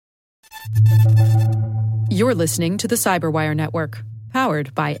You're listening to the Cyberwire Network,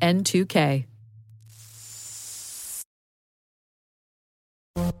 powered by N2K.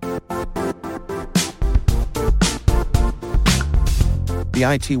 The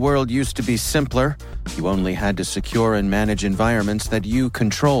IT world used to be simpler. You only had to secure and manage environments that you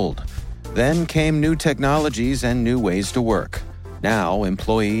controlled. Then came new technologies and new ways to work. Now,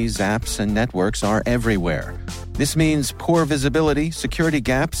 employees, apps, and networks are everywhere. This means poor visibility, security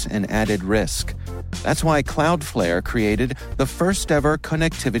gaps, and added risk. That's why Cloudflare created the first-ever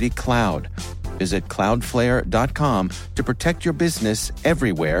connectivity cloud. Visit cloudflare.com to protect your business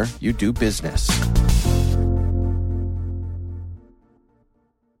everywhere you do business.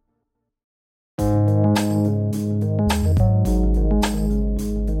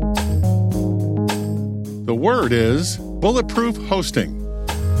 The word is bulletproof hosting.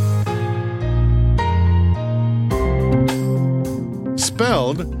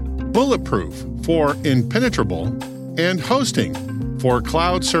 Spelled bulletproof for impenetrable and hosting for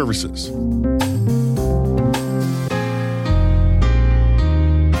cloud services.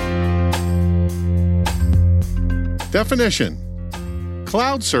 Definition: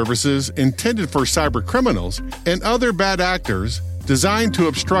 cloud services intended for cyber criminals and other bad actors, designed to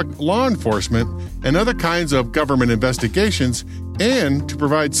obstruct law enforcement and other kinds of government investigations and to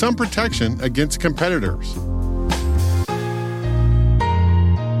provide some protection against competitors.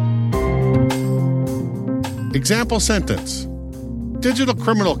 Example sentence: digital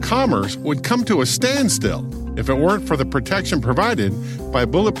criminal commerce would come to a standstill if it weren't for the protection provided by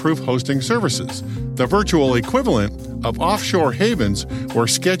bulletproof hosting services, the virtual equivalent of offshore havens where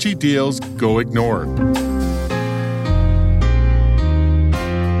sketchy deals go ignored.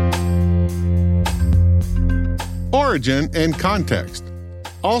 Origin and context.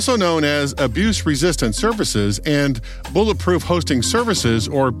 Also known as abuse-resistant services and bulletproof hosting services,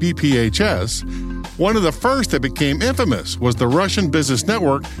 or BPHS, one of the first that became infamous was the Russian business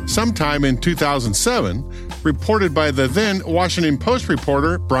network sometime in 2007, reported by the then Washington Post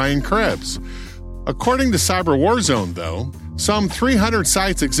reporter Brian Krebs. According to Cyber Warzone, though, some 300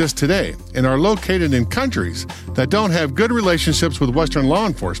 sites exist today and are located in countries that don't have good relationships with Western law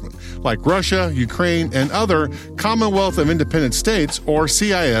enforcement, like Russia, Ukraine, and other Commonwealth of Independent States, or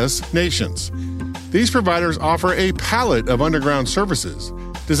CIS, nations. These providers offer a palette of underground services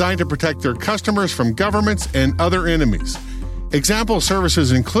designed to protect their customers from governments and other enemies. Example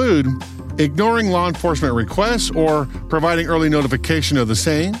services include ignoring law enforcement requests or providing early notification of the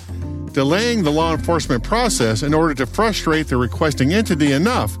same, delaying the law enforcement process in order to frustrate the requesting entity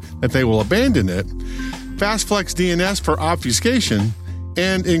enough that they will abandon it, FastFlex DNS for obfuscation,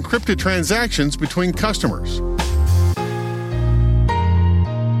 and encrypted transactions between customers.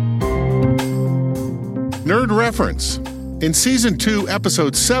 Nerd reference. In Season 2,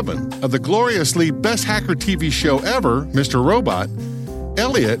 Episode 7 of the gloriously best hacker TV show ever, Mr. Robot,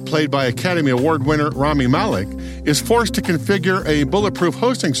 Elliot, played by Academy Award winner Rami Malek, is forced to configure a bulletproof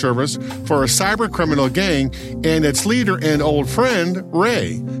hosting service for a cyber criminal gang and its leader and old friend,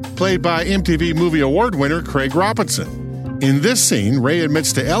 Ray, played by MTV Movie Award winner Craig Robinson. In this scene, Ray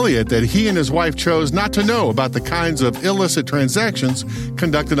admits to Elliot that he and his wife chose not to know about the kinds of illicit transactions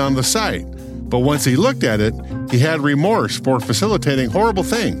conducted on the site. But once he looked at it, he had remorse for facilitating horrible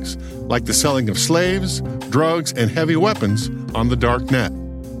things, like the selling of slaves, drugs, and heavy weapons on the dark net.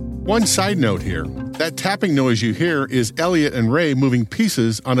 One side note here, that tapping noise you hear is Elliot and Ray moving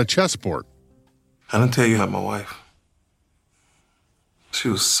pieces on a chessboard. I didn't tell you about my wife. She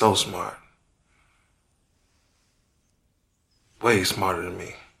was so smart. Way smarter than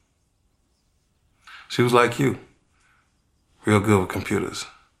me. She was like you, real good with computers.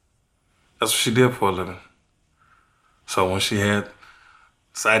 That's what she did for a living. So when she had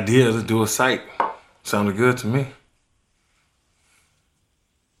this idea to do a site, it sounded good to me.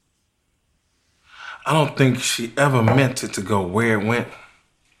 I don't think she ever meant it to go where it went.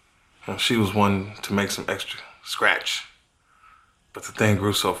 She was one to make some extra scratch. But the thing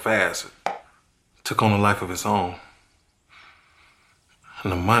grew so fast, it took on a life of its own.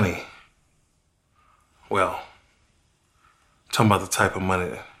 And the money, well, I'm talking about the type of money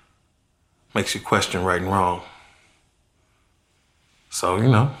that makes you question right and wrong. So,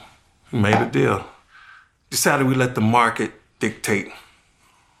 we made a deal. Decided we let the market dictate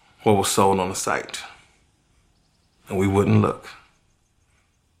what was sold on the site. And we wouldn't look.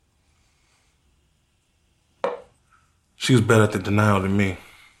 She was better at the denial than me.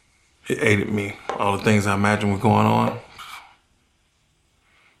 It aided me. All the things I imagined were going on,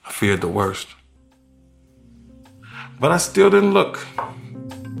 I feared the worst. But I still didn't look.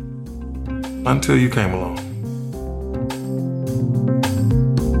 Until you came along.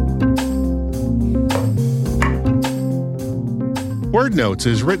 Word Notes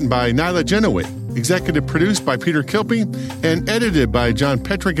is written by Nyla Genowie, executive produced by Peter Kilpie, and edited by John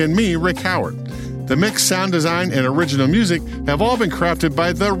Petrick and me, Rick Howard. The mix, sound design, and original music have all been crafted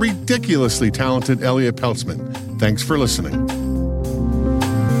by the ridiculously talented Elliot Peltzman. Thanks for listening.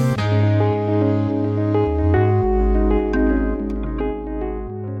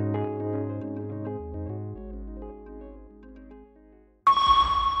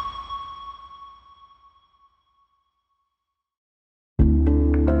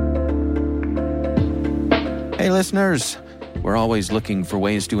 Hey listeners, we're always looking for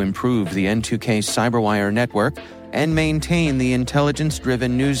ways to improve the N2K Cyberwire network and maintain the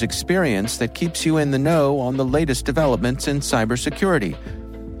intelligence-driven news experience that keeps you in the know on the latest developments in cybersecurity.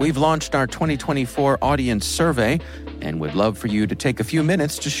 We've launched our 2024 audience survey and would love for you to take a few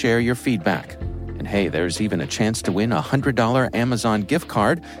minutes to share your feedback. And hey, there's even a chance to win a $100 Amazon gift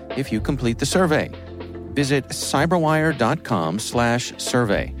card if you complete the survey. Visit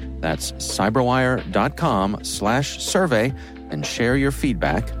cyberwire.com/survey. That's cyberwire.com/survey and share your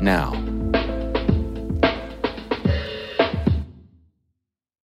feedback now.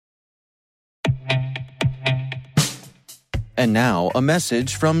 And now, a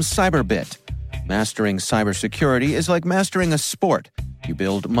message from Cyberbit. Mastering cybersecurity is like mastering a sport. You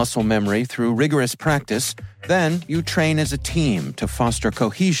build muscle memory through rigorous practice, then you train as a team to foster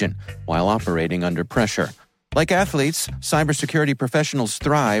cohesion while operating under pressure. Like athletes, cybersecurity professionals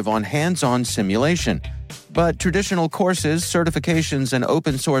thrive on hands-on simulation. But traditional courses, certifications, and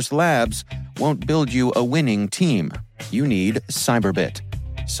open-source labs won't build you a winning team. You need Cyberbit.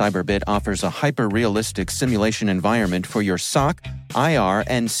 Cyberbit offers a hyper-realistic simulation environment for your SOC, IR,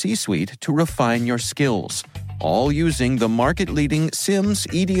 and C-suite to refine your skills, all using the market-leading SIMs,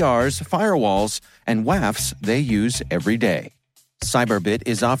 EDRs, firewalls, and WAFs they use every day. Cyberbit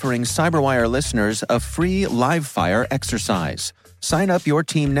is offering Cyberwire listeners a free live-fire exercise. Sign up your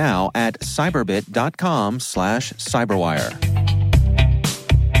team now at cyberbit.com/cyberwire.